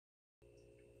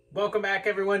Welcome back,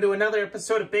 everyone, to another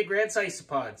episode of Big Red's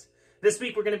Isopods. This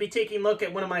week we're going to be taking a look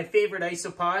at one of my favorite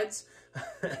isopods,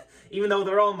 even though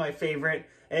they're all my favorite,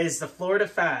 is the Florida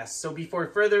Fast. So before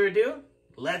further ado,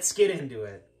 let's get into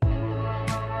it.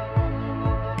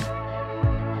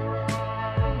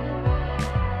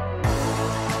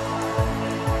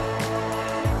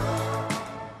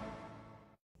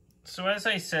 So as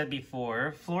I said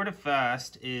before, Florida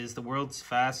Fast is the world's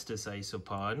fastest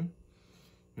isopod.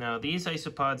 Now these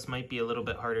isopods might be a little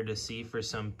bit harder to see for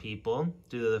some people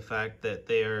due to the fact that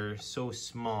they are so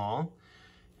small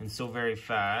and so very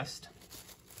fast.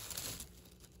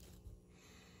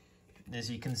 As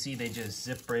you can see, they just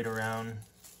zip right around.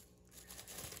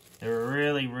 They're a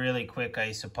really quick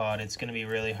isopod. It's going to be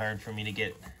really hard for me to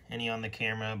get any on the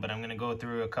camera, but I'm going to go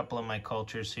through a couple of my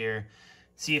cultures here,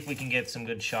 see if we can get some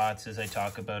good shots as I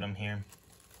talk about them here.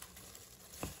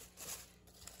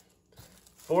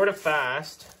 Florida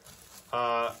Fast,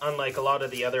 unlike a lot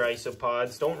of the other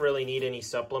isopods, don't really need any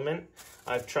supplement.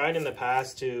 I've tried in the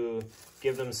past to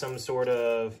give them some sort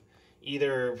of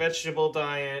either vegetable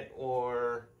diet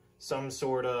or some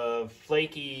sort of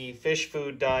flaky fish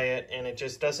food diet, and it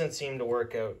just doesn't seem to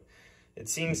work out. It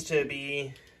seems to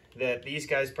be that these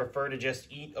guys prefer to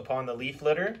just eat upon the leaf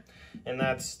litter, and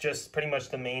that's just pretty much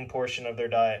the main portion of their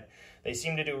diet. They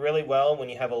seem to do really well when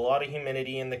you have a lot of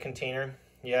humidity in the container.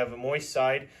 You have a moist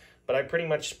side, but I pretty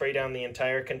much spray down the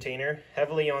entire container,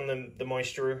 heavily on the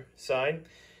moisture side,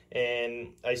 and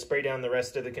I spray down the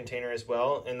rest of the container as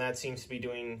well, and that seems to be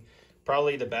doing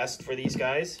probably the best for these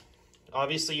guys.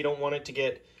 Obviously, you don't want it to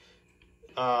get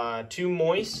too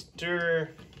moist, or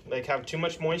like have too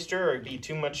much moisture or be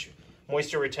too much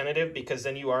moisture retentive, because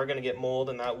then you are going to get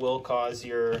mold, and that will cause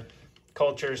your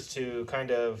cultures to kind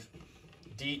of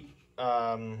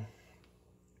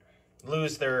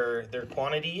lose their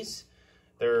quantities,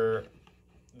 their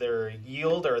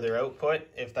yield or their output,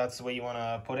 if that's the way you want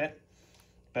to put it.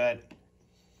 But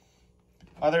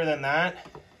other than that,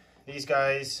 these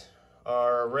guys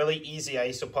are a really easy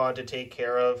isopod to take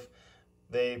care of.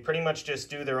 They pretty much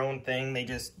just do their own thing. They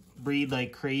just breed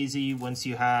like crazy once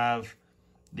you have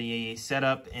the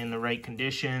setup in the right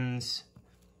conditions.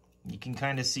 You can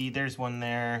kind of see there's one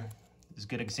there. There's a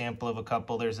good example of a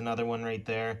couple. There's another one right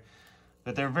there.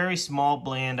 But they're very small,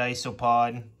 bland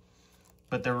isopod,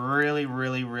 but they're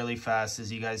really fast,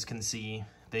 as you guys can see.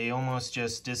 They almost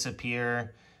just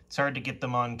disappear. It's hard to get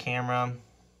them on camera.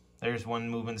 There's one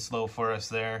moving slow for us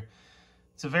there.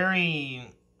 It's a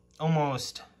very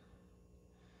almost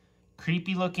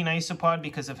creepy looking isopod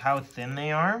because of how thin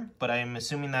they are, but I'm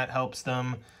assuming that helps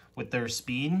them with their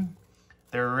speed.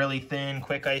 They're a really thin,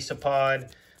 quick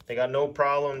isopod. They got no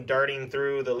problem darting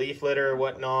through the leaf litter or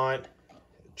whatnot,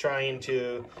 trying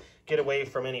to get away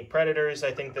from any predators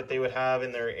I think that they would have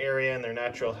in their area and their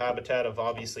natural habitat of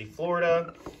obviously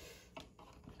Florida.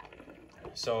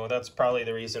 So that's probably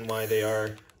the reason why they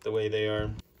are the way they are.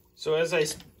 So as I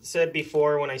said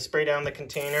before, when I spray down the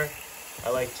container, I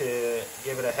like to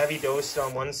give it a heavy dose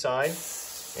on one side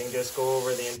and just go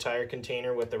over the entire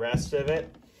container with the rest of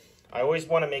it. I always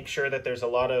want to make sure that there's a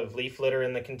lot of leaf litter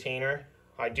in the container.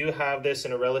 I do have this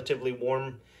in a relatively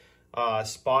warm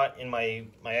spot in my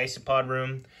isopod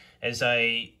room. As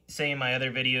I say in my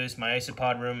other videos, my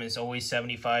isopod room is always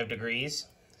 75 degrees.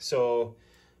 So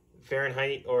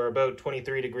Fahrenheit, or about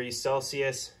 23 degrees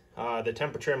Celsius. The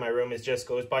temperature in my room just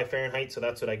goes by Fahrenheit, so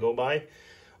that's what I go by.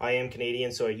 I am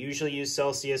Canadian, so I usually use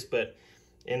Celsius, but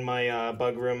in my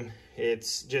bug room,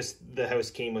 it's just the house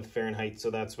came with Fahrenheit,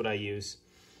 so that's what I use.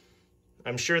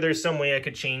 I'm sure there's some way I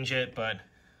could change it, but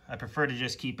I prefer to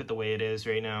just keep it the way it is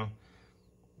right now.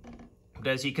 But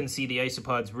as you can see, the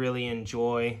isopods really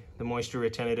enjoy the moisture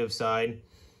retentive side.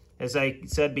 As I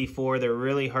said before, they're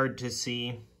really hard to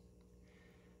see,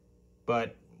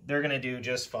 but they're gonna do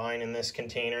just fine in this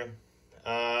container.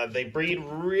 They breed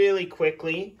really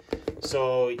quickly,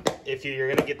 so if you're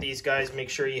gonna get these guys,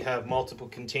 make sure you have multiple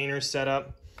containers set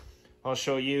up. I'll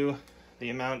show you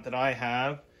the amount that I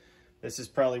have. This is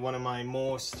probably one of my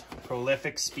most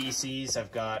prolific species.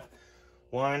 I've got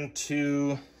 1,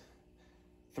 2,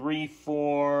 3,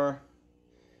 4,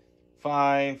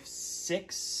 5,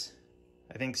 6,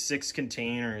 I think 6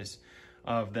 containers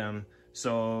of them.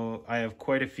 So I have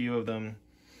quite a few of them.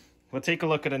 We'll take a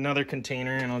look at another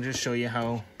container and I'll just show you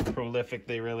how prolific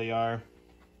they really are.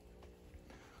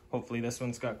 Hopefully this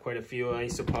one's got quite a few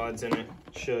isopods in it.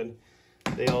 Should.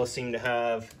 They all seem to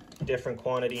have different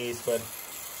quantities, but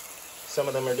some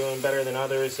of them are doing better than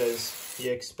others, as you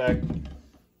expect.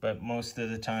 But most of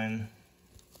the time,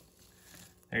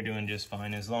 they're doing just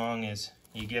fine as long as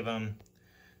you give them,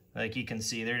 like you can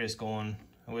see, they're just going.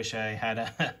 I wish I had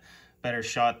a better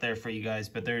shot there for you guys,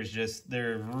 but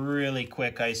they're really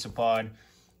quick isopod,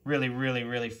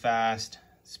 really fast.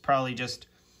 It's probably just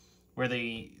where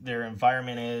their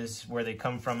environment is, where they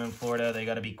come from in Florida. They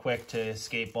got to be quick to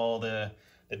escape all the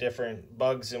different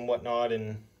bugs and whatnot,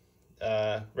 and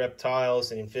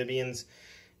reptiles and amphibians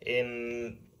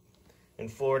in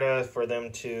Florida, for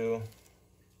them to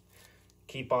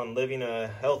keep on living a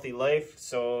healthy life.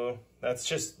 So that's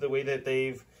just the way that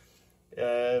they've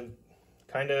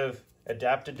kind of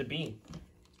adapted to be.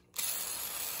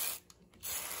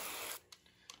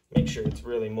 Make sure it's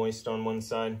really moist on one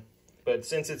side. But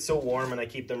since it's so warm and I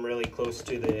keep them really close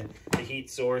to the heat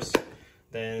source,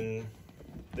 then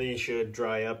they should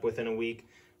dry up within a week,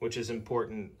 which is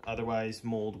important. Otherwise,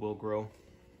 mold will grow.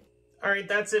 All right,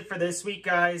 that's it for this week,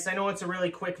 guys. I know it's a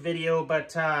really quick video,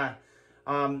 but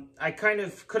I kind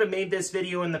of could have made this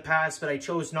video in the past, but I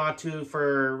chose not to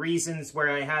for reasons where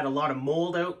I had a lot of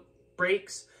mold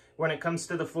outbreaks when it comes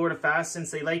to the Florida Fast,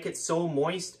 since they like it so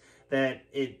moist that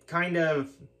it's kind of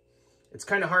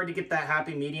hard to get that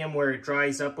happy medium where it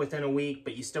dries up within a week,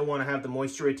 but you still want to have the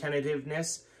moisture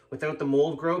retentiveness without the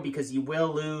mold grow, because you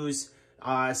will lose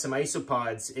some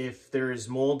isopods if there's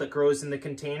mold that grows in the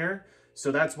container.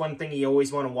 So that's one thing you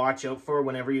always want to watch out for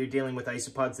whenever you're dealing with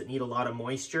isopods that need a lot of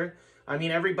moisture. I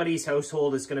mean, everybody's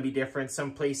household is going to be different.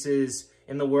 Some places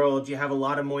in the world you have a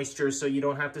lot of moisture, so you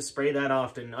don't have to spray that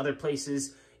often. Other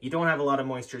places you don't have a lot of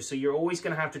moisture, so you're always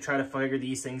going to have to try to figure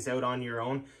these things out on your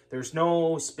own. There's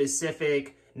no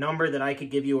specific number that I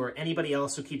could give you, or anybody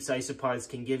else who keeps isopods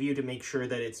can give you, to make sure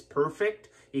that it's perfect.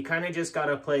 You kind of just got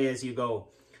to play as you go.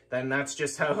 Then that's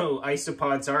just how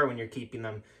isopods are when you're keeping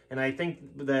them. And I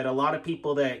think that a lot of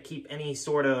people that keep any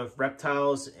sort of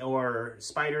reptiles or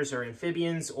spiders or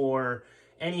amphibians or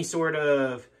any sort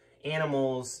of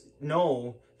animals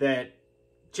know that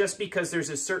just because there's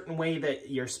a certain way that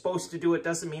you're supposed to do it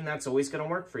doesn't mean that's always going to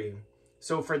work for you.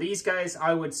 So for these guys,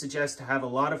 I would suggest to have a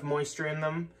lot of moisture in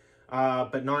them,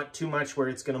 but not too much where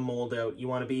it's going to mold out. You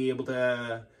want to be able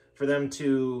to, for them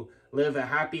to live a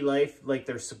happy life like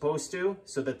they're supposed to,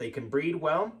 so that they can breed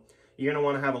well. You're going to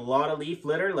want to have a lot of leaf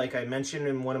litter, like I mentioned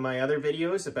in one of my other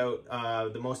videos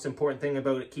about the most important thing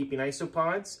about keeping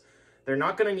isopods. They're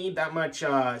not going to need that much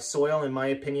soil, in my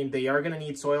opinion. They are going to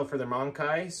need soil for their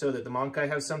monkai, so that the monkai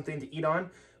have something to eat on.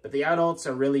 But the adults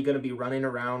are really going to be running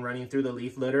around, running through the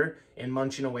leaf litter and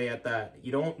munching away at that.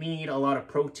 You don't need a lot of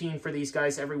protein for these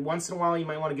guys. Every once in a while, you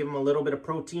might want to give them a little bit of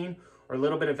protein or a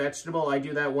little bit of vegetable. I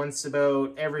do that once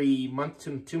about every month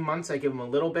to 2 months. I give them a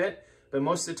little bit. But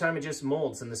most of the time it just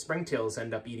molds and the springtails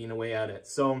end up eating away at it.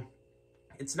 So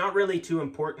it's not really too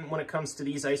important when it comes to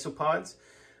these isopods.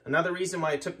 Another reason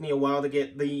why it took me a while to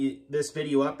get this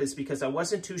video up is because I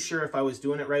wasn't too sure if I was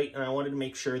doing it right, and I wanted to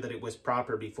make sure that it was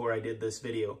proper before I did this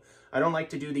video. I don't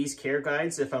like to do these care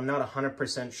guides if I'm not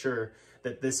 100% sure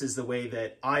that this is the way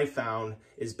that I found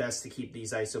is best to keep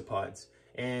these isopods.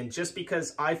 And just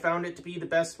because I found it to be the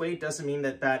best way doesn't mean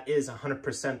that that is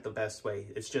 100% the best way.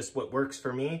 It's just what works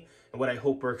for me and what I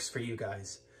hope works for you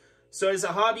guys. So as a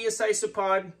hobbyist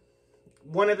isopod,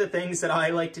 one of the things that I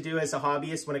like to do as a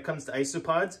hobbyist when it comes to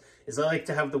isopods is I like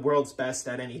to have the world's best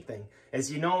at anything.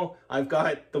 As you know, I've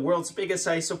got the world's biggest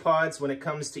isopods when it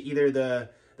comes to either the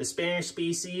Spanish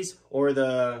species or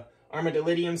the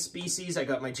Armadillidium species. I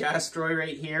got my Jastroy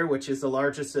right here, which is the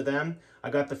largest of them.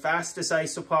 I got the fastest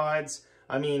isopods.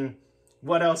 I mean,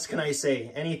 what else can I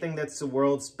say? Anything that's the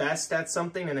world's best at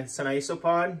something and it's an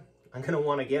isopod, I'm going to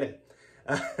want to get it.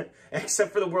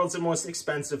 Except for the world's most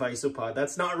expensive isopod.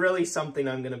 That's not really something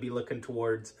I'm going to be looking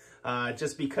towards,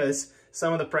 just because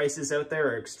some of the prices out there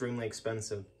are extremely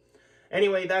expensive.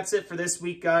 Anyway, that's it for this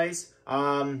week, guys.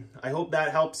 I hope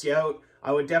that helps you out.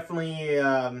 I would definitely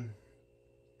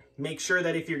make sure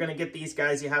that if you're going to get these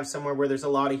guys, you have somewhere where there's a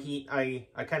lot of heat. I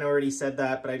kind of already said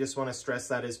that, but I just want to stress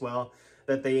that as well,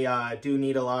 that they do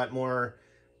need a lot more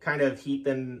kind of heat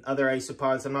than other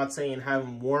isopods. I'm not saying have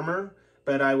them warmer,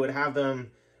 but I would have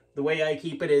them, the way I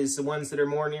keep it is the ones that are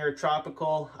more near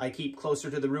tropical, I keep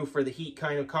closer to the roof where the heat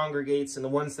kind of congregates, and the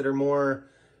ones that are more,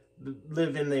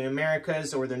 live in the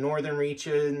Americas or the northern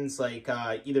regions, like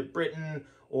either Britain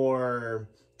or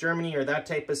Germany or that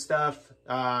type of stuff,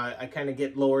 I kind of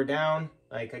get lower down.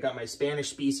 Like I got my Spanish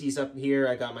species up here,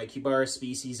 I got my Cubara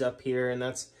species up here, and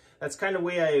that's kind of the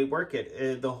way I work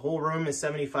it. The whole room is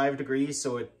 75 degrees,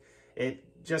 so I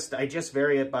just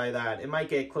vary it by that. It might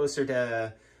get closer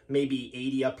to maybe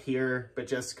 80 up here, but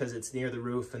just because it's near the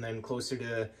roof, and then closer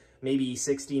to maybe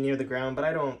 60 near the ground, but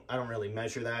I don't really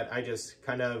measure that. I just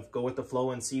kind of go with the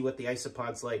flow and see what the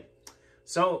isopod's like.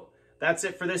 So that's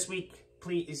it for this week.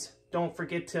 Please don't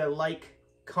forget to like,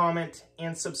 comment,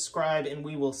 and subscribe, and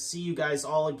we will see you guys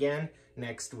all again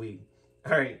next week.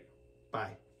 All right,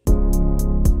 bye.